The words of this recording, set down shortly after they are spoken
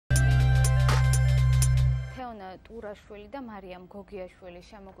ტურაშვილი და მარიამ გოგიაშვილი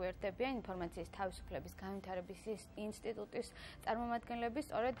შემოგვიერთდებიან ინფორმაციის თავისუფლების განვითარების ინსტიტუტის წარმომადგენლები,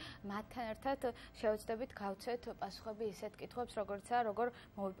 სწორედ მათთან ერთად შევეცდებით გავცეთ პასუხები ისეთ კითხვებს, როგორიცაა როგორ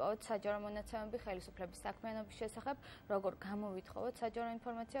მოვიპოვოთ საჯარო მონაცემები ხელისუფლების საქმიანობის შესახებ, როგორ გამოვითხოვოთ საჯარო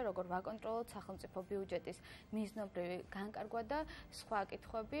ინფორმაცია, როგორ ვაკონტროლოთ სახელმწიფო ბიუჯეტის მიზნობრივი განკარგვა და სხვა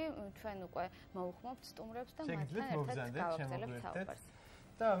კითხვები ჩვენ უკვე მოუხმობთ სტუმრებს და მათთან ერთად გავაგრძელებთ საუბარს.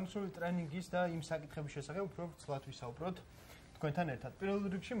 და ამსული ტრენინგის და იმ საკითხების შესახებ უფრო ცლად ვისაუბროთ თქვენთან ერთად. პირველ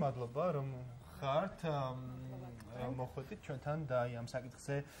რიგში მადლობა რომ ხართ მოხვედით ჩვენთან და ამ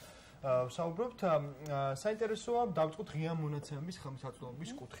საკითხზე ვსაუბრობთ. საინტერესოა დავწყოთ ღია მონაცემების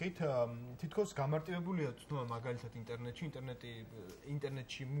ხელმისაწვდომობის კუთხით. თითქოს გამარტივებულია თქმა მაგალითად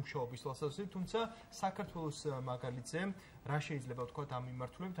ინტერნეტში მუშაობის თვალსაზრისით, თუმცა საქართველოს მაგალითზე რა შეიძლება ვთქვათ ამ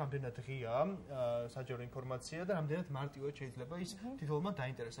მიმართულებით, რამდენად ღია საჯარო ინფორმაცია და რამდენად მარტივად შეიძლება ის თითოეულმა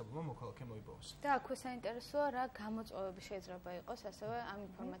დაინტერესებულმა მოქალაქემ მოიპოვოს. და აქვე საინტერესოა რა გამოწვევები შეიძლება იყოს ასევე ამ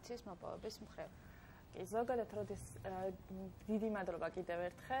ინფორმაციის მოპოვების მხრივ. კი, ზოგადად როდის დიდი მადლობა კიდევ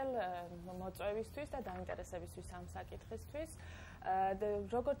ერთხელ მოწვევისთვის და დაინტერესებისთვის ამ საკითხისთვის.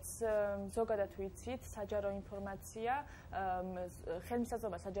 როგორც ზოგადად ვიცით, საჯარო ინფორმაცია,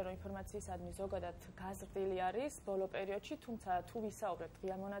 ხელმისაწვდომობა საჯარო ინფორმაციისადმი ზოგადად გაზრდილი არის ბოლო პერიოდში, თუმცა თუ ვისაუბრებთ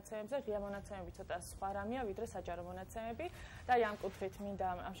ღია მონაცემებზე, ღია მონაცემები ცოტა სხვა რამეა, ვიდრე საჯარო მონაცემები და ამ კუთხით მინდა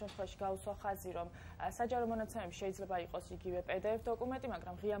ამ შემთხვევაში გაუსვა ხაზი, რომ საჯარო მონაცემები შეიძლება იყოს იგივე PDF დოკუმენტი,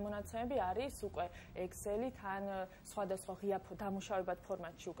 მაგრამ ღია მონაცემები არის უკვე Excel-ით ან სხვადასხვა ღია დამუშავებად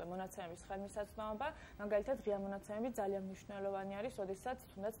ფორმატში უკვე მონაცემების ხელმისაწვდომობა, მაგალითად ღია მონაცემები ძალიან მნიშვნელოვანი არის, როდესაც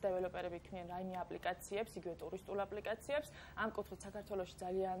თუნდაც დეველოპერები ქმნიან რაიმე აპლიკაციებს, იგივე ტურისტულ აპლიკაციებს, ამ კუთხით საქართველოში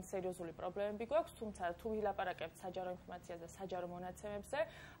ძალიან სერიოზული პრობლემები გვაქვს, თუმცა თუ ვილაპარაკებთ საჯარო ინფორმაციაზე და საჯარო მონაცემებზე,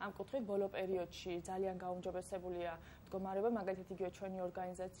 ამ კუთხით ბოლო პერიოდში ძალიან გაუმჯობესებულია მდგომარეობა, მაგალითად იგივე ჩვენი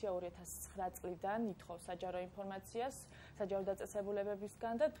ორგანიზაცია 2009 წლიდან ითხოვს საჯარო ინფორმაციას, საჯარო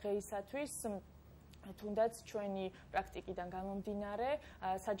დაწესებულებებისგან და დღეისათვის თუნდაც ჩვენი პრაქტიკიდან გამომდინარე,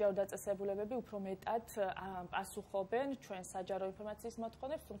 საჯარო დაწესებულებები უფრო მეტად პასუხობენ ჩვენ საჯარო ინფორმაციის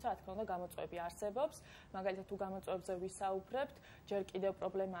მოთხოვნებს, თუმცა რა თქმა უნდა გამოწვევები არსებობს. მაგალითად თუ გამოწვევებზე ვისაუბრებთ, ჯერ კიდევ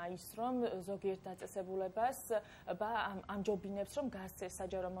პრობლემაა ის, რომ ზოგიერთ დაწესებულებას ამჯობინებს, რომ გასცეს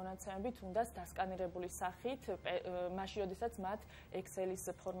საჯარო მონაცემები თუნდაც დასკანირებული სახით, მაშინ როდესაც მათ Excel-ის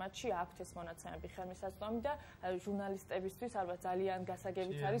ფორმატში აქვთ ეს მონაცემები ხელმისაწვდომი და ჟურნალისტებისთვის ალბათ ძალიან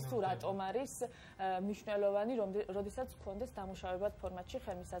გასაგებიც არის თუ რატომ არის მნიშვნელოვანი, როდესაც გქონდეს დამუშავებად ფორმატში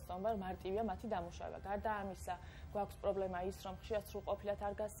ხელმისაწვდომობა, მარტივია მათი დამუშავება. გარდა ამისა, გვაქვს პრობლემა ის, რომ ხშირად სრულყოფილად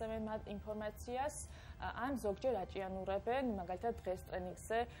არ გასცემენ ინფორმაციას, ან ზოგჯერ აჭიანურებენ, მაგალითად დღეს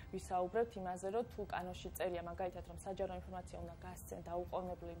ტრენინგზე ვისაუბრებთ იმაზე, რომ თუ კანონში წერია მაგალითად, რომ საჯარო ინფორმაცია უნდა გასცენ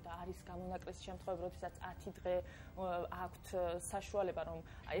დაუყოვნებლივ და არის გამონაკლისის შემთხვევები, როდესაც 10 დღე აქვთ საშუალება, რომ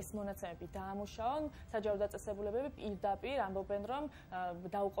ეს მონაცემები დაამუშავონ, საჯარო დაწესებულებები პირდაპირ ამბობენ, რომ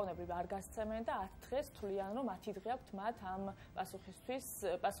დაუყოვნებლივ არ გასცემენ და 10 დღეს თვლიან, რომ 10 დღე აქვთ მათ ამ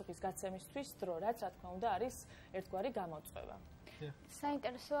პასუხის გაცემისთვის დრო, რაც რა თქმა უნდა არის ერთგვარი გამოწვევა.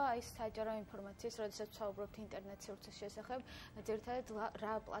 საინტერესოა ის საჯარო ინფორმაციის, როდესაც ვსაუბრობთ ინტერნეტ სივრცის შესახებ, ძირითადად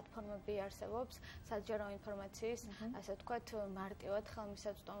რა პლატფორმები არსებობს საჯარო ინფორმაციის, ასე ვთქვათ, მარტივად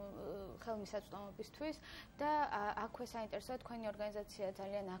ხელმისაწვდომობისთვის და აქვე საინტერესოა თქვენი ორგანიზაცია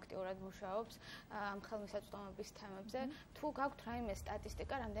ძალიან აქტიურად მუშაობს ამ ხელმისაწვდომობის თემებზე. თუ გაქვთ რაიმე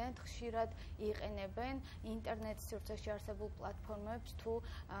სტატისტიკა, რამდენად ხშირად იყენებენ ინტერნეტ სივრცეში არსებულ პლატფორმებს თუ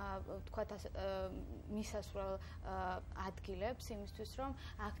ვთქვათ მისასვლელ ადგილებს იმისთვის, რომ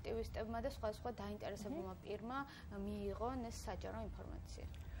აქტივისტებმა და სხვა დაინტერესებულმა პირმა მიიღონ ეს საჯარო ინფორმაცია.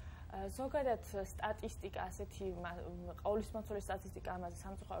 ზოგადად სტატისტიკა ასეთი ყოვლისმომცველი სტატისტიკა ამაზე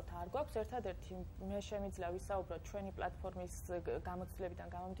სამწუხაროდ არ გვაქვს. ერთადერთი მე შემიძლია ვისაუბრო ჩვენი პლატფორმის გამოცდილებიდან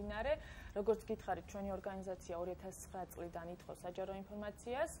გამომდინარე, როგორც გითხარით, ჩვენი ორგანიზაცია 2009 წლიდან ითხოვს საჯარო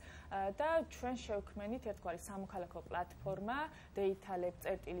ინფორმაციას და ჩვენ შევქმნით ერთგვარი სამოქალაქო პლატფორმა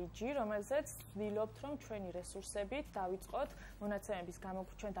data.lab.g, რომელზეც ვცდილობთ, რომ ჩვენი რესურსებით დავიწყოთ მონაცემების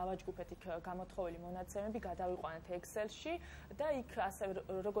ჩვენ დავაჯგუფეთ იქ გამოთხოვილი მონაცემები, გადავიყვანეთ Excel-ში და იქ ასევე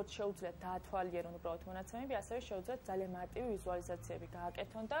როგორც შეუძლიათ დაათვალიერონ უბრალოდ მონაცემები, ასევე შეუძლიათ ძალიან მარტივი ვიზუალიზაციები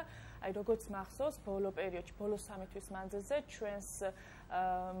გააკეთონ და აი როგორც მახსოვს, ბოლო პერიოდში, ბოლო 3 თვის მანძილზე ჩვენს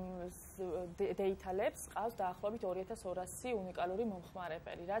data labs ყავს დაახლოებით 2200 უნიკალური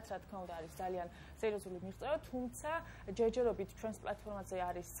მომხმარებელი, რაც რა თქმა უნდა არის ძალიან სერიოზული მიღწევა, თუმცა ჯერჯერობით ჩვენს პლატფორმაზე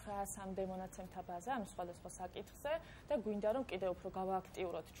არის 900-მდე მონაცემთა ბაზა ამ სხვადასხვა საკითხზე და გვინდა რომ კიდევ უფრო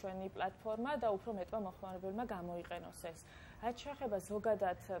გავააქტიუროთ ჩვენი პლატფორმა და უფრო მეტმა მომხმარებელმა გამოიყენოს ეს. რაც შეეხება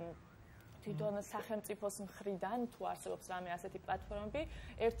ზოგადად თვითონ სახელმწიფოს მხრიდან თუ არსებობს რამე ასეთი პლატფორმები,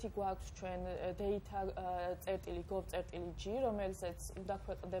 ერთი გვაქვს ჩვენ data.gov.g, რომელზეც უნდა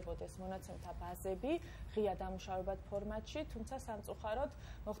ქვეყნდებოდეს მონაცემთა ბაზები ღია დამუშავებად ფორმატში, თუმცა სამწუხაროდ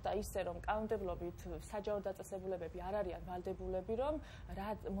მოხდა ისე, რომ კანონმდებლობით საჯარო დაწესებულებები არ არიან ვალდებულები, რომ რა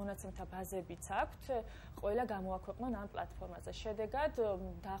მონაცემთა ბაზებიც აქვთ, ყველა გამოაქვეყნონ ამ პლატფორმაზე. შედეგად,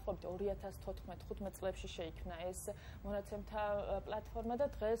 დაახლოებით 2014-15 წლებში შეიქმნა ეს მონაცემთა პლატფორმა და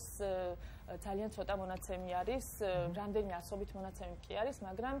დღეს ძალიან ცოტა მონაცემი არის, რამდენიმე ასობით მონაცემი კი არის,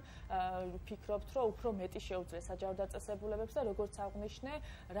 მაგრამ ვფიქრობთ, რომ უფრო მეტი შეუძლია საჯარო დაწესებულებებს და როგორც აღვნიშნე,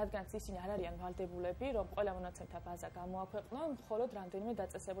 რადგანაც ისინი არ არიან ვალდებულები, რომ ყველა მონაცემთა ბაზა გამოაქვეყნონ, მხოლოდ რამდენიმე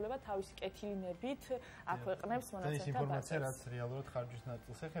დაწესებულება თავისი კეთილინებით აქვეყნებს მონაცემთა ბაზას. ეს ინფორმაცია რაც რეალურად ხარჯის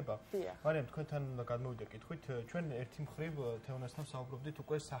ნაწილს ეხება. მარიამ, თქვენთან გადმოვიდა კითხვით, ჩვენ ერთი მხრივ თეონასთან საუბრობდით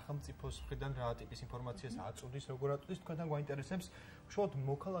უკვე სახელმწიფოს მხრიდან რა ტიპის ინფორმაციას აწვდის, როგორ აწვდის, თქვენთან გვაინტერესებს უშუალოდ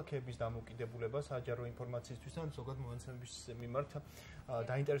მოქალაქეების დამოკიდებულება საჯარო ინფორმაციისთვის ან ზოგადად მონაცემების მიმართ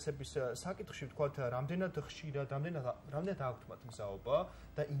დაინტერესების საკითხში, ვთქვათ, რამდენად ხშირად, რამდენად აქვთ მათ მგზაობა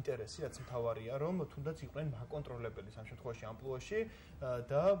და ინტერესი, რაც მთავარია, რომ თუნდაც იყვნენ მაკონტროლებელი სამ შემთხვევაში ამპლუაში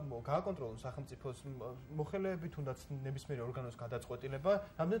და გააკონტროლონ სახელმწიფოს მოხელეები, თუნდაც ნებისმიერი ორგანოს გადაწყვეტილება,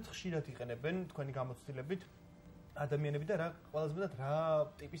 რამდენად ხშირად იყენებენ თქვენი გამოცდილებით ადამიანები და რა ყველაზე მეტად რა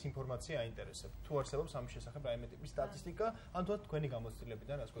ტიპის ინფორმაცია აინტერესებთ. თუ არსებობს ამის შესახებ რაიმე ტიპის სტატისტიკა, ან თუნდაც თქვენი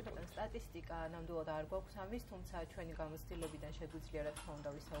გამოცდილებიდან რას გვეტყოდეთ? სტატისტიკა ნამდვილად არ გვაქვს ამის, თუმცა ჩვენი გამოცდილებიდან შეგვიძლია რა თქმა უნდა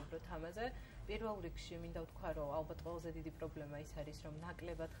ვისაუბროთ ამაზე. პირველ რიგში მინდა ვთქვა, რომ ალბათ ყველაზე დიდი პრობლემა ის არის, რომ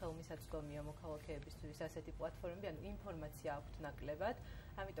ნაკლებად ხელმისაწვდომია მოქალაქეებისთვის ასეთი პლატფორმები, ანუ ინფორმაცია აქვთ ნაკლებად.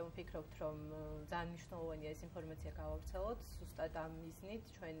 ამიტომ ვფიქრობთ, რომ ძალიან მნიშვნელოვანია ეს ინფორმაცია გავავრცელოთ. ზუსტად ამ მიზნით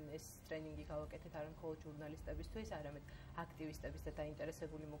ჩვენ ეს ტრენინგი გავაკეთეთ არა მხოლოდ ჟურნალისტებისთვის, არამედ აქტივისტების და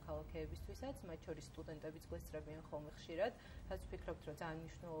დაინტერესებული მოქალაქეებისთვისაც, მათ შორის სტუდენტებიც გვესწრებიან ხოლმე ხშირად. რაც ვფიქრობთ, რომ ძალიან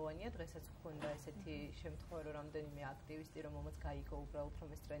მნიშვნელოვანია, დღესაც გვქონდა ესეთი შემთხვევა, რომ რამდენიმე აქტივისტი, რომელმაც გაიგო უბრალოდ რომ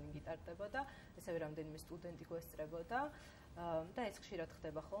ეს ტრენინგი ტარდებოდა, ესევე რამდენიმე სტუდენტი გვესწრებოდა. და ეს ხშირად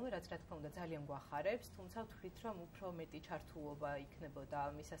ხდება ხოლმე, რაც რა თქმა უნდა ძალიან გვახარებს, თუმცა ვთვლით, რომ უფრო მეტი ჩართულობა იქნებოდა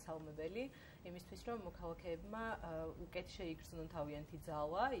მისასალმებელი, იმისთვის, რომ მოქალაქეებმა უკეთ შეიგრძნონ თავიანთი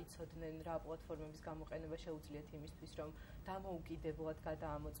ძალა, იცოდნენ რა პლატფორმების გამოყენება შეუძლიათ იმისთვის, რომ დამოუკიდებლად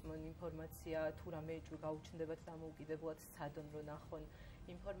გადაამოწმონ ინფორმაცია, თუ რამე გაუჩნდებათ დამოუკიდებლად სცადონ, რომ ნახონ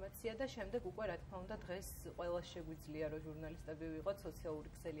ინფორმაცია და შემდეგ უკვე რა თქმა უნდა დღეს ყველას შეგვიძლია რომ ჟურნალისტები ვიყოთ, სოციალური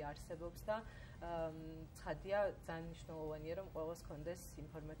ქსელი არსებობს და ცხადია ძალიან მნიშვნელოვანია რომ ყველას კონდეს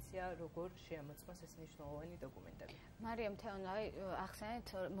ინფორმაცია როგორ შეამოწმოს ეს მნიშვნელოვანი დოკუმენტები. მარიამ, თეონა, ახსენეთ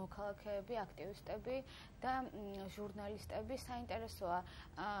მოქალაქეები, აქტივისტები და ჟურნალისტები საინტერესოა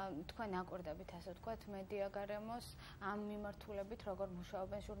თქვენ აკვირდებით ასე ვთქვათ მედია გარემოს ამ მიმართულებით როგორ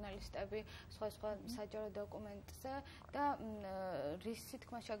მუშაობენ ჟურნალისტები სხვა საჯარო დოკუმენტზე და რის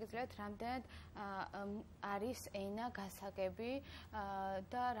თქმა შეგიძლიათ რამდენად არის ენა გასაგები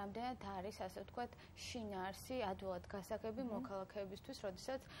და რამდენად არის ასე ვთქვათ შინაარსი ადვილად გასაგები მოქალაქეებისთვის,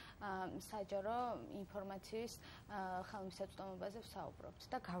 როდესაც საჯარო ინფორმაციის ხელმისაწვდომობაზე ვსაუბრობთ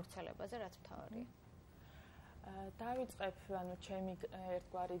და გავრცელებაზე, რაც მთავარია. დავიწყებ ანუ ჩემი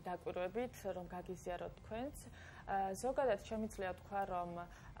ერთგვარი დაკვირვებით, რომ გაგიზიაროთ თქვენც. ზოგადად შემიძლია თქვა, რომ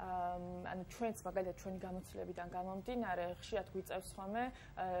ანუ ჩვენც მაგალითად ჩვენი გამოცდილებიდან გამომდინარე, ხშირად გვიწევს ხოლმე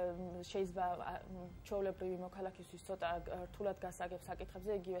შეიძლება ჩვეულებრივი მოქალაქისთვის ცოტა რთულად გასაგებ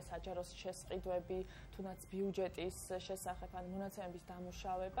საკითხებზე, იგივე საჯაროს შესყიდვები, თუნდაც ბიუჯეტის შესახებ ან მონაცემების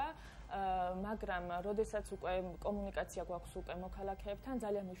დამუშავება, მაგრამ როდესაც უკვე კომუნიკაცია გვაქვს უკვე მოქალაქეებთან,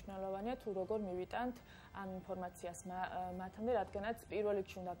 ძალიან მნიშვნელოვანია თუ როგორ მივიტანთ ამ ინფორმაციას მათამდე, რადგანაც პირველ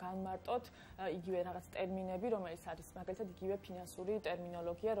რიგში უნდა განმარტოთ იგივე რაღაც ტერმინები, რომელიც არის მაგალითად იგივე ფინანსური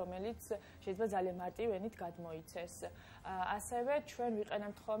ტერმინოლოგია, რომელიც შეიძლება ძალიან მარტივ ენით გადმოიცეს. ასევე ჩვენ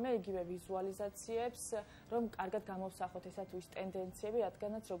ვიყენებთ ხოლმე იგივე ვიზუალიზაციებს, რომ კარგად გამოვსახოთ ესა თუ ის ტენდენციები,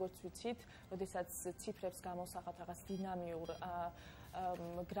 რადგანაც როგორც ვიცით, როდესაც ციფრებს გამოვსახოთ რაღაც დინამიურ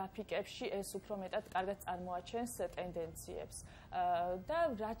გრაფიკებში, ეს უფრო მეტად კარგად წარმოაჩენს ტენდენციებს. და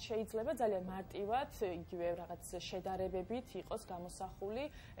რაც შეიძლება ძალიან მარტივად, იგივე რაღაც შედარებებით იყოს გამოსახული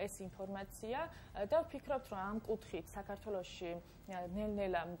ეს ინფორმაცია და ვფიქრობთ, რომ ამ კუთხით საქართველოში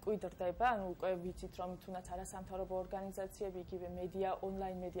ნელ-ნელა მკვიდრდება, ანუ უკვე ვიცით, რომ თუნდაც არასამთავრობო ორგანიზაციები, იგივე მედია,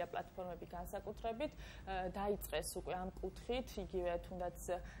 ონლაინ მედია პლატფორმები განსაკუთრებით დაიწყეს უკვე ამ კუთხით, იგივე თუნდაც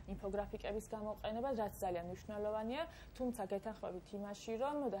ინფოგრაფიკების გამოყენება, რაც ძალიან მნიშვნელოვანია, თუმცა გეთანხმებით იმაში,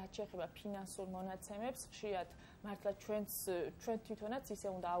 რომ რაც შეეხება ფინანსურ მონაცემებს, ხშირად მართლა ჩვენ თვითონაც ისე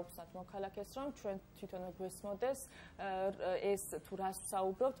უნდა აუხსნათ მოქალაქეს, რომ ჩვენ თვითონ გვესმოდეს ეს თუ რას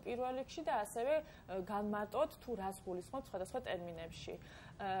ვსაუბრობთ პირველ რიგში და ასევე განმარტოთ თუ რას გულისხმობთ სხვადასხვა ტერმინებში.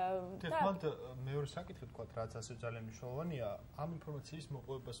 თერმად მეორე საკითხი თქვა, რაც ასე ძალიან მნიშვნელოვანია, ამ ინფორმაციის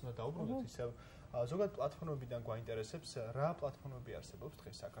მოპოვებას უნდა დაუბრუნდეთ ისევ ზოგადად პლატფორმებიდან გვაინტერესებს რა პლატფორმები არსებობს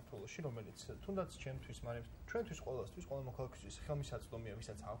დღეს საქართველოში, რომელიც თუნდაც ჩემთვის, მაგრამ ჩვენთვის ყოველთვის, ყველა მოქალაქისთვის ხელმისაწვდომია,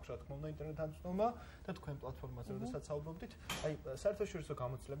 ვისაც აქვს რა თქმა უნდა ინტერნეტ თანხმობა და თქვენ პლატფორმაზე როდესაც საუბრობდით, აი საერთაშორისო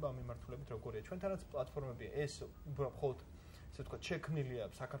გამოცდილება ამ მიმართულებით როგორია? ჩვენთანაც პლატფორმები ეს უბრალოდ ესე ვთქვათ, შექმნილია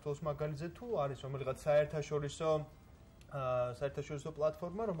საქართველოს მაგალითზე თუ არის რომელიღაც საერთაშორისო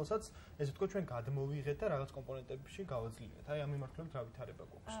პლატფორმა, რომელსაც ესე ვთქვათ, ჩვენ გადმოვიღეთ და რაღაც კომპონენტებში გავაძლიერეთ. აი ამ მიმართულებით რა ვითარება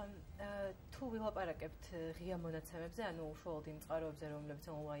გვაქვს? თუ ვილაპარაკებთ ღია მონაცემებზე, ანუ უშუალოდ იმ წყაროებზე, რომლებიც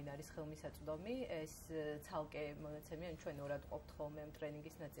ონლაინ არის ხელმისაწვდომი, ეს ცალკე მონაცემი, ან ჩვენ ორად ყოფთ ხოლმე ამ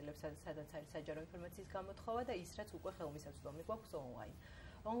ტრენინგის ნაწილებს, სადაც არის საჯარო ინფორმაციის გამოთხოვა და ის, რაც უკვე ხელმისაწვდომი გვაქვს ონლაინ.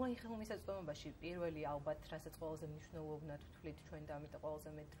 ონლაინ ხელმისაწვდომობაში პირველი ალბათ, რასაც ყველაზე მნიშვნელოვნად ვთვლით ჩვენ და ამიტომ ყველაზე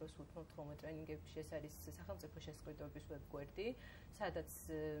მეტ დროს ვუთმობთ ხოლმე ტრენინგებში, ეს არის სახელმწიფო შესყიდვების ვებგვერდი, სადაც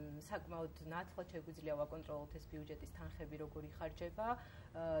საკმაოდ ნათლად შეგვიძლია ვაკონტროლოთ ეს ბიუჯეტის თანხები როგორ იხარჯება,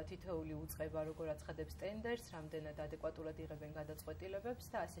 თითოეული უწყება როგორ აცხადებს ტენდერს, რამდენად ადეკვატურად იღებენ გადაწყვეტილებებს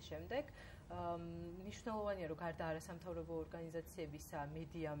და ასე შემდეგ. მნიშვნელოვანია, რომ გარდა არასამთავრობო ორგანიზაციებისა,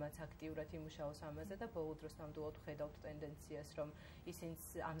 მედიამაც აქტიურად იმუშაოს ამაზე და ბოლო დროს ნამდვილად ვხედავთ ტენდენციას, რომ ისინი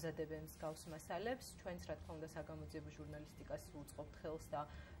ამზადებენ მსგავს მასალებს, ჩვენც რა თქმა უნდა საგამოძიებო ჟურნალისტიკას უწყობთ ხელს და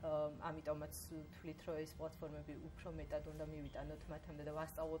ამიტომაც ვთვლით, რომ ეს პლატფორმები უფრო მეტად უნდა მივიტანოთ მათამდე და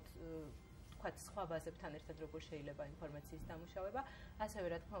ვასწავლოთ თქვათ სხვა ბაზებთან ერთად როგორ შეიძლება ინფორმაციის დამუშავება. ასევე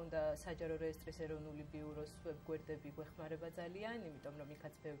რა თქმა უნდა საჯარო რეესტრის ეროვნული ბიუროს ვებგვერდები გვეხმარება ძალიან, იმიტომ რომ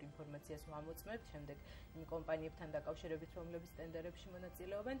იქაც ბევრი ინფორმაციას ვამოწმებთ, შემდეგ იმ კომპანიებთან დაკავშირებით, რომლებიც ტენდერებში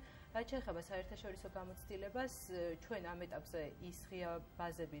მონაწილეობენ. რაც შეეხება საერთაშორისო გამოცდილებას, ჩვენ ამ ეტაპზე ის ღია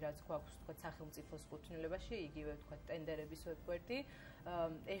ბაზები, რაც გვაქვს თქვათ სახელმწიფოს კუთვნილებაში, იგივე თქვათ ტენდერების ვებგვერდი,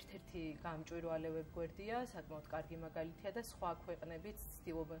 ერთ-ერთი გამჭვირვალე ვებგვერდია, საკმაოდ კარგი მაგალითია და სხვა ქვეყნებიც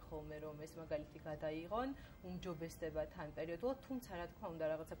ცდილობენ ხოლმე რომ ეს მაგალითი გადაიღონ, უმჯობესდება თან პერიოდულად, თუმცა რა თქმა უნდა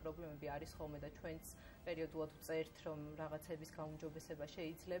რაღაცა პრობლემები არის ხოლმე და ჩვენც პერიოდულად ვწერთ რომ რაღაცების გაუმჯობესება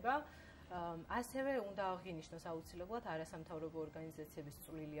შეიძლება. ასევე უნდა აღინიშნოს აუცილებლად არასამთავრობო ორგანიზაციების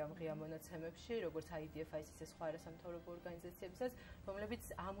წვლილი ამ ღია მონაცემებში, როგორც IDF-ის ისე სხვა არასამთავრობო ორგანიზაციებსაც, რომლებიც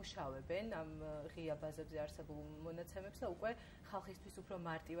ამუშავებენ ამ ღია ბაზებზე არსებულ მონაცემებს და უკვე ხალხისთვის უფრო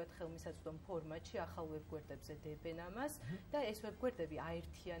მარტივად ხელმისაწვდომ ფორმატში ახალ ვებგვერდებზე დებენ ამას და ეს ვებგვერდები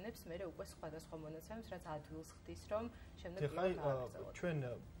აერთიანებს მერე უკვე სხვადასხვა მონაცემებს, რაც ადგილს ხდის, რომ შემდეგ გააგრძელოთ. ჩვენ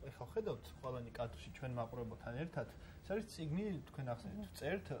ეხლა ხედავთ ყველანი კადრში ჩვენ მაყურებელთან ერთად ეს არის წიგნი, თქვენ ახსენეთ,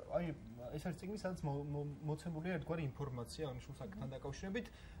 წერთ, აი ეს არის წიგნი, სადაც მოცემულია ერთგვარი ინფორმაცია აღნიშნულ საკითხთან დაკავშირებით,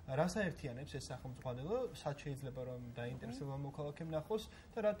 რას აერთიანებს ეს სახელმწიფო, სად შეიძლება რომ დაინტერესებულ მოქალაქემ ნახოს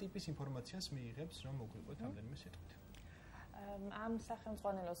და რა ტიპის ინფორმაციას მიიღებს, რომ მოგვიყვეთ რამდენიმე სიტყვით. ამ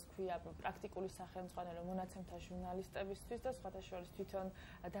სახელმწიფოს ქვია პრაქტიკული სახელმწიფო მონაცემთა ჟურნალისტებისთვის და სხვათა შორის თვითონ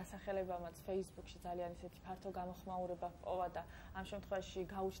დასახელებამაც Facebook-ში ძალიან ისეთი ფართო გამოხმაურება ჰპოვა და ამ შემთხვევაში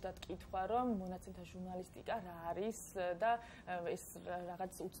გაუჩნდათ კითხვა, რომ მონაცემთა ჟურნალისტიკა რა არის და ეს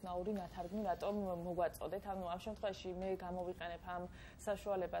რაღაც უცნაური ნათარგმნი რატომ მოგვაწოდეთ. ანუ ამ შემთხვევაში მე გამოვიყენებ ამ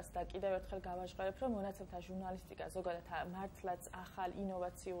საშუალებას და კიდევ ერთხელ გავაჟღერებ, რომ მონაცემთა ჟურნალისტიკა ზოგადად მართლაც ახალ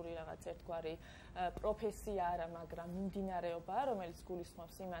ინოვაციური რაღაც ერთგვარი პროფესია არა, მაგრამ მიმდინარეობა, რომელიც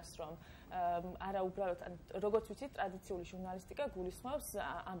გულისხმობს იმას, რომ არა უბრალოდ როგორც ვიცით, ტრადიციული ჟურნალისტიკა გულისხმობს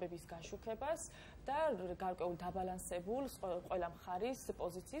ამბების გაშუქებას და გარკვეულ დაბალანსებულ ყველა მხარის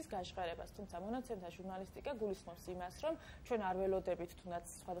პოზიციის გაჟღერებას. თუმცა მონაცემთა ჟურნალისტიკა გულისხმობს იმას, რომ ჩვენ არ ველოდებით თუნდაც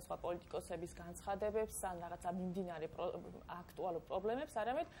სხვადასხვა პოლიტიკოსების განცხადებებს ან რაღაცა მიმდინარე აქტუალურ პრობლემებს,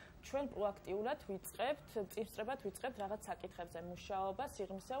 არამედ ჩვენ პროაქტიულად ვიწყებთ, წინსწრებად ვიწყებთ რაღაც საკითხებზე მუშაობა,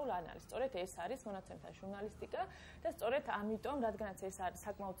 სიღრმისეულ ანალიზს. სწორედ ეს არის მონაცემთა ჟურნალისტიკა და სწორედ ამიტომ, რადგანაც ეს არის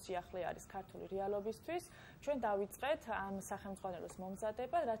საკმაოდ სიახლე არის ქართული რეალობისთვის, ჩვენ დავიწყეთ ამ სახელმწიფოს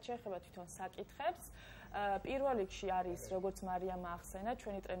მომზადება, რაც შეეხება თვითონ საკითხებს. პირველ რიგში არის, როგორც მარიამ ახსენა,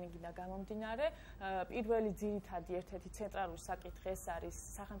 ჩვენი ტრენინგიდან გამომდინარე, პირველი ძირითადი ერთ-ერთი ცენტრალური საკითხი ეს არის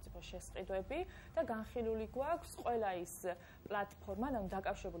სახელმწიფო შესყიდვები და განხილული გვაქვს ყველა ის პლატფორმა, ანუ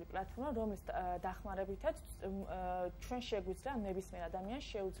დაკავშირებული პლატფორმა, რომლის დახმარებითაც ჩვენ შეგვიძლია ნებისმიერ ადამიანს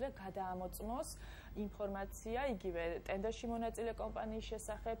შეუძლია გადაამოწმოს ინფორმაცია იგივე ტენდერში მონაწილე კომპანიის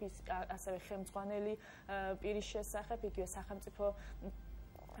შესახებ, ასევე ხელმძღვანელი პირის შესახებ, იგივე სახელმწიფო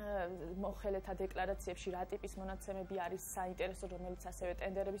მოხელეთა დეკლარაციებში რა ტიპის მონაცემები არის საინტერესო, რომელიც ასევე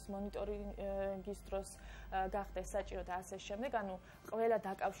ტენდერების მონიტორინგის დროს გახდეს საჭირო და ასე შემდეგ. ანუ ყველა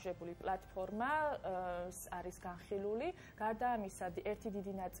დაკავშირებული პლატფორმა არის განხილული. გარდა ამისა, ერთი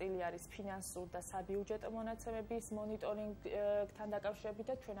დიდი ნაწილი არის ფინანსურ და საბიუჯეტო მონაცემების მონიტორინგთან დაკავშირებით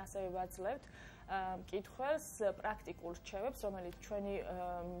და ჩვენ ასევე ვაძლევთ მკითხველს პრაქტიკულ რჩევებს, რომელიც ჩვენი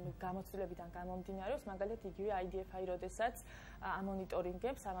გამოცდილებიდან გამომდინარეობს, მაგალითად იგივე IDF-ი, როდესაც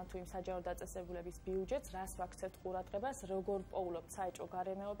ამონიტორინგებს ამა თუ იმ საჯარო დაწესებულების ბიუჯეტს, რას ვაქცევთ ყურადღებას, როგორ პოულობთ საეჭვო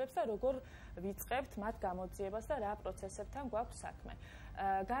გარემოებებს და როგორ ვიწყებთ მათ გამოძიებას და რა პროცესებთან გვაქვს საქმე.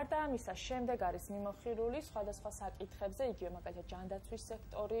 გარდა ამისა, შემდეგ არის მიმოხილული სხვადასხვა საკითხებზე, იგივე მაგალითად ჯანდაცვის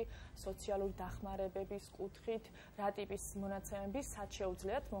სექტორი, სოციალური დახმარებების კუთხით, რა ტიპის მონაცემები სად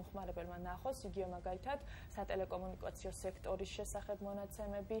შეუძლიათ მომხმარებელმა ნახოს, იგივე მაგალითად სატელეკომუნიკაციო სექტორის შესახებ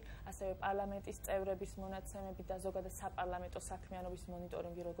მონაცემები, ასევე პარლამენტის წევრების მონაცემები და ზოგადად საპარლამენტო საქმიანობის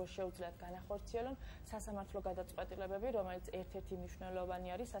მონიტორინგი როგორ შეუძლიათ განახორციელონ, სასამართლო გადაწყვეტილებები, რომელიც ერთ-ერთი მნიშვნელოვანი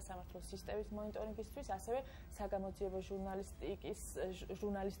არის სასამართლო სისტემის მონიტორინგისთვის, ასევე საგამოძიებო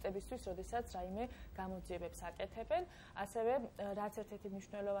ჟურნალისტებისთვის, როდესაც რაიმე გამოძიებებს აკეთებენ. ასევე რაც ერთ-ერთი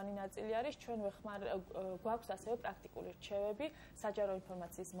მნიშვნელოვანი ნაწილი არის, ჩვენ გვაქვს ასევე პრაქტიკული რჩევები საჯარო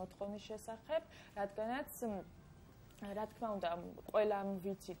ინფორმაციის მოთხოვნის შესახებ, რადგანაც რა თქმა უნდა, ყველამ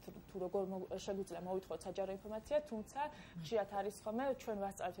ვიცით თუ როგორ შეგვიძლია მოვიტყოთ საჯარო ინფორმაცია, თუმცა ხშირად არის ხოლმე ჩვენ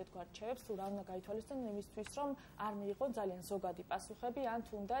ვასწავლეთ ერთგვარ რჩევებს, თუ რა უნდა გაითვალისწინონ იმისთვის, რომ არ მიიღონ ძალიან ზოგადი პასუხები, ან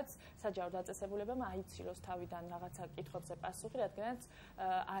თუნდაც საჯარო დაწესებულებამ აიცილოს თავიდან რაღაცა კითხვებზე პასუხი, რადგანაც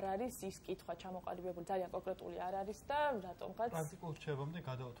არ არის ის კითხვა ჩამოყალიბებული, ძალიან კონკრეტული არ არის და რატომღაც პრაქტიკულ რჩევამდე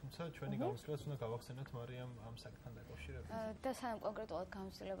გადავალ, თუმცა ჩვენი გამოცდილებას უნდა გავახსენოთ მარიამ ამ საკითხთან დაკავშირებით. და სანამ კონკრეტულად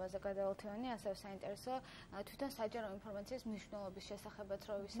გამოცდილებაზე გადავალ თეონი, ასევე საინტერესო თვითონ საჯარო ინფორმაციის მნიშვნელობის შესახებაც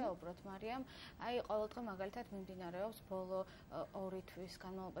რო ვისაუბროთ, მარიამ, აი ყოველდღე მაგალითად მიმდინარეობს ბოლო 2 თვის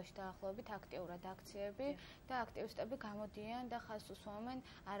განმავლობაში დაახლოებით აქტიურად აქციები და აქტივისტები გამოდიან და ხაზს უსვამენ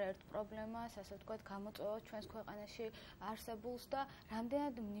არაერთ პრობლემას, ასე ვთქვათ, გამოწვევას ჩვენს ქვეყანაში არსებულს და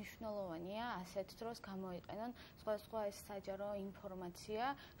რამდენად მნიშვნელოვანია ასეთ დროს გამოიყენონ სხვადასხვა ეს საჯარო ინფორმაცია,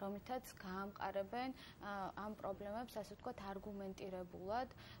 რომლითაც გაამყარებენ ამ პრობლემებს, ასე ვთქვათ, არგუმენტირებულად,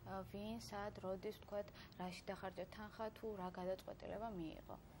 ვინ, სად, როდის, ვთქვათ, რაში დახარჯეთ თანხა თუ რა გადაწყვეტილება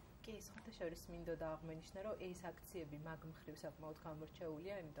მიიღო. კი, სხვათაშორის მინდოდა აღმენიშნა, რომ ეს აქციები მაგ მხრივ საკმაოდ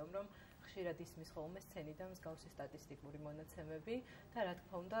გამორჩეულია, იმიტომ რომ ხშირად ისმის ხოლმე სცენიდან მსგავსი სტატისტიკური მონაცემები და რა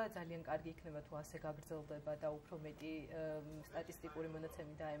თქმა უნდა ძალიან კარგი იქნება თუ ასე გაგრძელდება და უფრო მეტი სტატისტიკური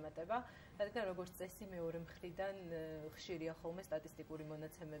მონაცემი დაემატება, რადგან როგორც წესი მეორე მხრიდან ხშირია ხოლმე სტატისტიკური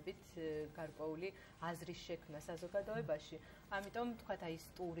მონაცემებით გარკვეული აზრის შექმნა საზოგადოებაში. ამიტომ თქვათ აი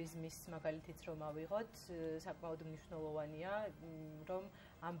ტურიზმის მაგალითიც რომ ავიღოთ, საკმაოდ მნიშვნელოვანია, რომ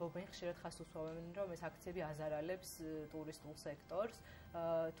ამბობენ ხშირად ხას უსვამენ, რომ ეს აქციები აზარალებს ტურისტულ სექტორს,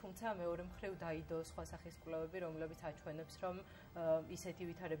 თუმცა მეორე მხრივ დაიდო სხვა სახის კვლევები, რომლებიც აჩვენებს, რომ ისეთი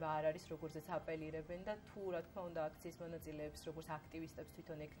ვითარება არ არის, როგორზეც აპელირებენ და თუ რა თქმა უნდა აქციის მონაწილეებს, როგორც აქტივისტებს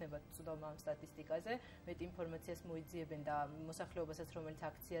თვითონ ექნებათ წვდომა ამ სტატისტიკაზე, მეტ ინფორმაციას მოიძიებენ და მოსახლეობასაც, რომელიც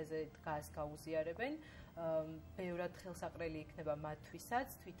აქციაზე დგას, გაუზიარებენ. ბევრად ხელსაყრელი იქნება მათთვისაც,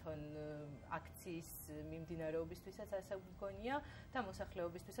 თვითონ აქციის მიმდინარეობისთვისაც ასე მგონია და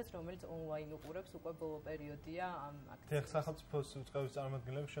მოსახლეობისთვისაც, რომელიც ონლაინ უყურებს, უკვე ბოლო პერიოდია ამ აქციას. სახელმწიფოს უწყების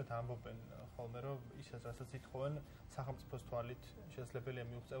წარმომადგენლები შეიძლება ამბობენ ხოლმე, რომ ისაც რასაც ითხოვენ, სახელმწიფოს თვალით შესაძლებელია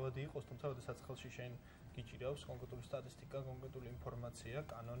მიუღწევადი იყოს, თუმცა როდესაც ხელში შენ გიჭირავს კონკრეტული სტატისტიკა, კონკრეტული ინფორმაცია,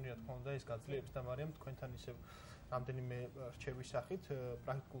 კანონი, რა თქმა უნდა, ის გაძლიერებს და მარიამ თქვენთან ისევ რამდენიმე რჩევის სახით,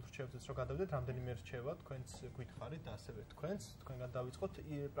 პრაქტიკულ რჩევებზეც რო გადავდეთ, რამდენიმე რჩევა თქვენც გვითხარით და ასევე თქვენგან დავიწყოთ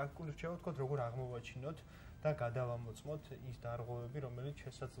პრაქტიკული რჩევა, თქვათ როგორ აღმოვაჩინოთ და გადავამოწმოთ ის დარღვევები, რომელიც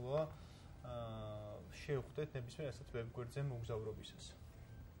შესაძლოა შევხვდეთ ნებისმიერ ასეთ ვებგვერდზე მოგზაურობისას.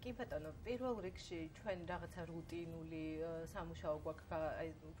 კი ბატონო, პირველ რიგში ჩვენ რაღაცა რუტინული სამუშაო გვაქვს, აი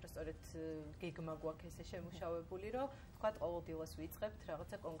უბრალოდ გეგმა გვაქვს ესე შემუშავებული, რომ თქვათ ყოველდღიურად ვიწყებთ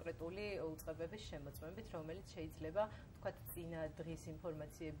რაღაცა კონკრეტული უწყებების შემოწმებით, რომელიც შეიძლება თქვათ წინა დღის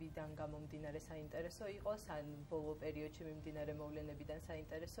ინფორმაციებიდან გამომდინარე საინტერესო იყოს, ან ბოლო პერიოდში მიმდინარე მოვლენებიდან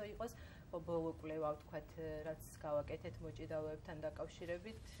საინტერესო იყოს, ბოლო კვლევა თქვათ რაც გავაკეთეთ მოჭიდავეებთან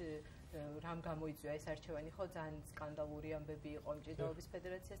დაკავშირებით, რამ გამოიწვია ეს არჩევანი, ხო ძალიან სკანდალური ამბები იყო მჭიდაობის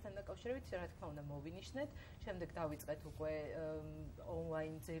ფედერაციასთან დაკავშირებით, რა თქმა უნდა მოვინიშნეთ, შემდეგ დავიწყეთ უკვე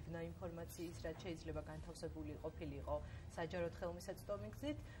ონლაინ ძებნა ინფორმაციის, რაც შეიძლება განთავსებული ყოფილიყო საჯაროდ ხელმისაწვდომი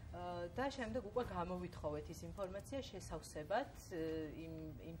გზით და შემდეგ უკვე გამოვითხოვეთ ის ინფორმაცია შესავსებად იმ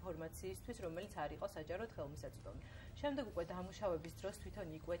ინფორმაციისთვის, რომელიც არ იყო საჯაროდ ხელმისაწვდომი. შემდეგ უკვე დამუშავების დროს თვითონ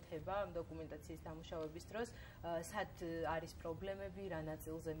იკვეთება ამ დოკუმენტაციის დამუშავების დროს, სად არის პრობლემები, რა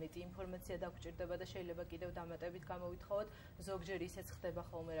ნაწილზე მეტი ინფორმაცია დაგვჭირდება და შეიძლება კიდევ დამატებით გამოვითხოვოთ. ზოგჯერ ისეც ხდება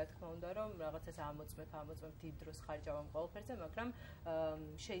ხოლმე, რა თქმა უნდა, რომ რაღაცას ამოწმებ დიდ დროს ხარჯავ ამ ყველაფერზე, მაგრამ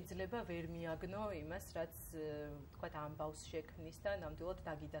შეიძლება ვერ მიაგნო იმას, რაც თქვათ ამბავს შექმნის და ნამდვილად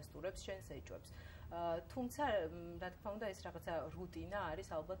დაგიდასტურებს შენს ეჭვებს. თუმცა რა თქმა უნდა ეს რაღაცა რუტინა არის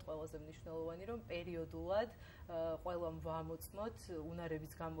ალბათ ყველაზე მნიშვნელოვანი, რომ პერიოდულად ყველამ ვამოწმოთ,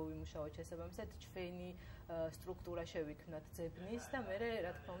 უნარების გამოვიმუშაოთ შესაბამისად ჩვენი სტრუქტურა შევიქმნათ ძებნის და მე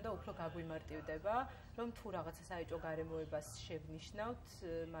რა თქმა უნდა უფრო გაგვიმარტივდება, რომ თუ რაღაცა საეჭვო გარემოებას შევნიშნავთ,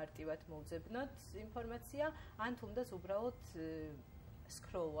 მარტივად მოვძებნოთ ინფორმაცია, ან თუნდაც უბრალოდ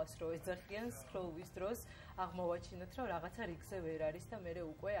სკროლას რო ეძახიან, სკროლის დროს აღმოვაჩინოთ, რომ რაღაცა რიგზე ვერ არის და მე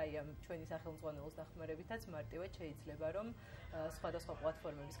უკვე აი ამ ჩვენი სახელმწიფოს დახმარებითაც მარტივად შეიძლება რომ სხვადასხვა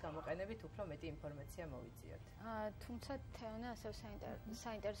პლატფორმების გამოყენებით უფრო მეტი ინფორმაცია მოვიძიოთ. თუმცა თეონა ასევე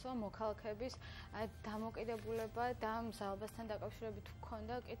საინტერესოა მოქალაქეების დამოკიდებულება და მზაობასთან დაკავშირებით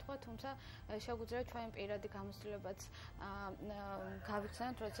გვქონდა კითხვა, თუმცა შეგვიძლია ჩვენ პირადი გამოცდილებაც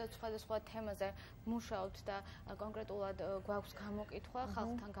გავიხსენოთ, როდესაც სხვადასხვა თემაზე მუშაობთ და კონკრეტულად გვაქვს გამოკითხვა,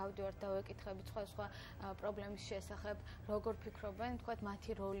 ხალხთან გავდივართ და ვეკითხებით სხვადასხვა პრობლემის შესახებ, როგორ ფიქრობენ, თქვათ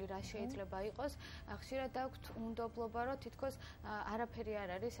მათი როლი რა შეიძლება იყოს. ხშირად აქვთ უნდობლობა, რომ თითქოს არაფერი არ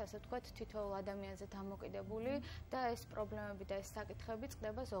არის, ასე ვთქვათ, თითოეულ ადამიანზე დამოკიდებული და ეს პრობლემები და ეს საკითხები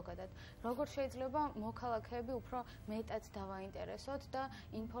წყდება ზოგადად. როგორ შეიძლება მოქალაქეები უფრო მეტად დავაინტერესოთ და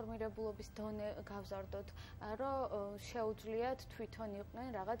ინფორმირებულობის დონე გავზარდოთ, რომ შეუძლიათ თვითონ იყვნენ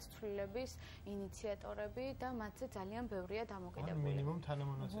რაღაც ცვლილების ინიციატორები და მათზე ძალიან ბევრია დამოკიდებული. მინიმუმ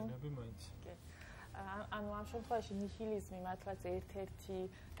თანამონაწილეები მაინც. ანუ ამ შემთხვევაში ნიჰილიზმი მართლაც ერთ-ერთი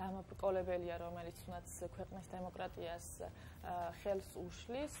დამაბრკოლებელია, რომელიც თუნდაც ქვეყნის დემოკრატიას ხელს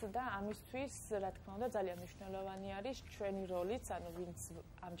უშლის და ამისთვის, რა თქმა უნდა, ძალიან მნიშვნელოვანი არის ჩვენი როლიც, ანუ ვინც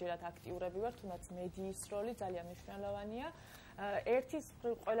ამჯერად აქტიურები ვართ, თუნდაც მედიის როლი ძალიან მნიშვნელოვანია. ერთის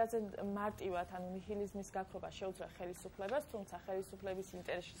ყველაზე მარტივად, ანუ ნიჰილიზმის გაქრობა შეუძლია ხელისუფლებას, თუმცა ხელისუფლების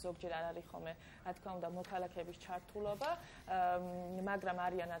ინტერესში ზოგჯერ არ არის ხოლმე, რა თქმა უნდა, მოქალაქეების ჩართულობა, მაგრამ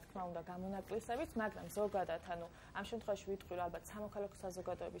არიან, რა თქმა უნდა, გამონაკლისებიც, მაგრამ ზოგადად, ანუ ამ შემთხვევაში ვიტყვი, რომ ალბათ სამოქალაქო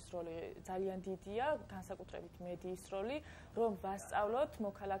საზოგადოების როლი ძალიან დიდია, განსაკუთრებით მედიის როლი, რომ ვასწავლოთ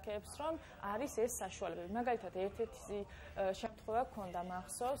მოქალაქეებს, რომ არის ეს საშუალებები. მაგალითად, ერთ-ერთი შემთხვევა გქონდა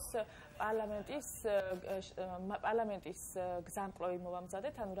მახსოვს, პარლამენტის გზამკვლევი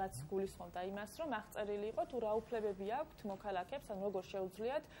მოვამზადეთ, ანუ რაც გულისხმობდა იმას, რომ აღწერილი იყო თუ რა უფლებები აქვთ მოქალაქეებს, ანუ როგორ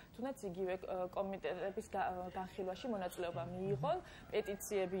შეუძლიათ თუნდაც იგივე კომიტეტების განხილვაში მონაწილეობა მიიღონ,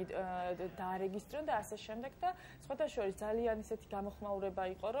 პეტიციები დაარეგისტრირონ და ასე შემდეგ და სხვათა შორის ძალიან ისეთი გამოხმაურება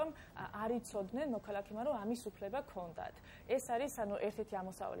იყო, რომ არ იცოდნენ მოქალაქეებმა, რომ ამის უფლება ჰქონდათ. ეს არის ანუ ერთ-ერთი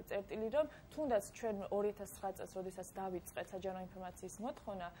ამოსავალი წერტილი, რომ თუნდაც ჩვენ 2009 წელს, როდესაც დავიწყეთ საჯარო ინფორმაციის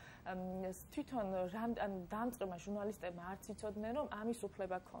მოთხოვნა, თვითონ დამწყებმა ჟურნალისტებმა არც იცოდნენ, რომ ამის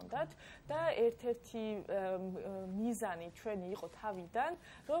უფლება ჰქონდათ და ერთ-ერთი მიზანი ჩვენი იყო თავიდან,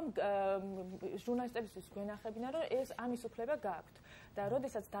 რომ ჟურნალისტებისთვის გვენახებინა, რომ ეს ამის უფლება გააქვთ. და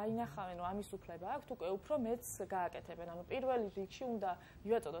როდესაც დაინახავენ, რომ ამის უფლება აქვთ, უკვე უფრო მეც გააკეთებენ. ანუ პირველი რიგში უნდა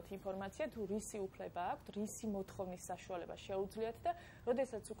მივაწოდოთ ინფორმაცია, თუ რისი უფლება აქვთ, რისი მოთხოვნის საშუალება შეუძლიათ და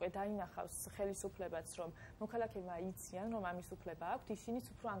როდესაც უკვე დაინახავს ხელისუფლებაც, რომ მოქალაქეებმა იციან, რომ ამის უფლება აქვთ, ისინიც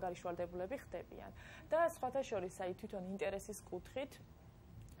უფრო ანგარიშვალდებულები ხდებიან. და სხვათა შორის, აი თვითონ ინტერესის კუთხით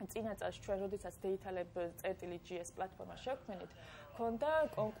წინა წელს ჩვენ როდესაც data.lab.gs პლატფორმა შევქმნით, ქონდა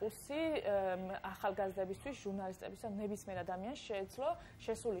კონკურსი ახალგაზრდებისთვის, ჟურნალისტებისთვის, ან ნებისმიერ ადამიანს შეეძლო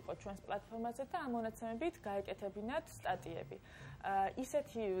შესულიყო ჩვენს პლატფორმაზე და ამ მონაცემებით გაეკეთებინათ სტატიები.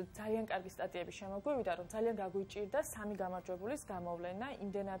 ისეთი ძალიან კარგი სტატიები შემოგვივიდა, რომ ძალიან გაგვიჭირდა 3 გამარჯვებულის გამოვლენა,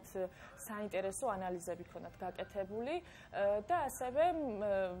 იმდენად საინტერესო ანალიზები ქონდათ გაკეთებული და ასევე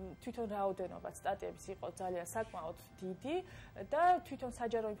თვითონ რაოდენობა სტატიების იყო ძალიან საკმაოდ დიდი და თვითონ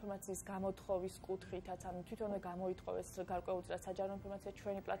საჯარო ინფორმაციის გამოთხოვის კუთხითაც, ანუ თვითონ გამოითხოვეს გარკვეულწილად საჯარო ინფორმაცია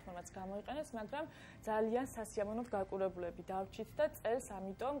ჩვენი პლატფორმაც გამოიყენეს, მაგრამ ძალიან სასიამოვნოდ გაკვირვებულები დავჭით და წელს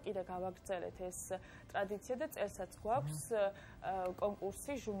ამიტომ კიდე გავაგრძელეთ ეს ტრადიცია და წელსაც გვაქვს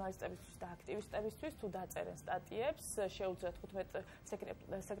კონკურსი ჟურნალისტებისთვის და აქტივისტებისთვის, თუ დაწერენ სტატიებს, შეუძლიათ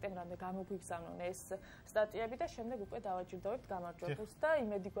 15 სექტემბრამდე გამოგვიგზავნონ ეს სტატიები და შემდეგ უკვე დავაჯილდოვებთ გამარჯვებულს და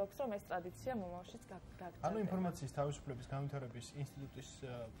იმედი გვაქვს, რომ ეს ტრადიცია მომავალშიც გაგრძელდება. ანუ ინფორმაციის თავისუფლების განვითარების ინსტიტუტის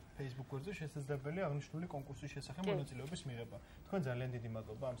Facebook გვერდზე შესაძლებელია აღნიშნული კონკურსის შესახებ მონაწილეობის მიღება. თქვენ ძალიან დიდი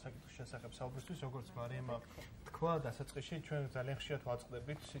მადლობა ამ საკითხის შესახებ საუბრისთვის, როგორც მარიამა თქვა, დასაწყისში ჩვენ ძალიან ხშირად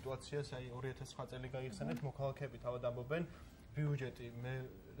ვაწყდებით სიტუაციას, აი 2009 წელი გაიხსენეთ, მოქალაქეები თავად ამბობენ ბიუჯეტი, მე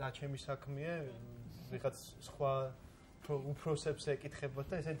რა ჩემი საქმეა, ვიღაც სხვა უფროსებს ეკითხებათ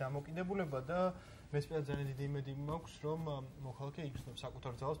და ესე დამოკიდებულება და მესპირად ძალიან დიდი იმედი მაქვს, რომ მოქალაქე იგრძნობს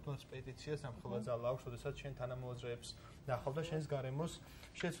საკუთარ ძალას, თუნდაც პეტიციას ამხელა ძალა აქვს, როდესაც შენ თანამოაზრეებს ნახავ და შენს გარემოს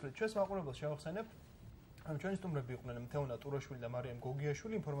შეცვლით. ჩვენს მაყურებელს შევახსენებთ, ჩვენი სტუმრები იყვნენ თეონა, ტურაშვილი და მარიამ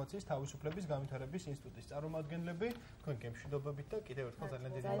გოგიაშვილი, ინფორმაციის თავისუფლების განვითარების ინსტიტუტის წარმომადგენლები. თქვენ გემშვიდობებით და კიდევ ერთხელ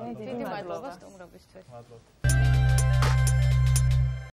ძალიან დიდი მადლობა სტუმრობისთვის. მადლობა.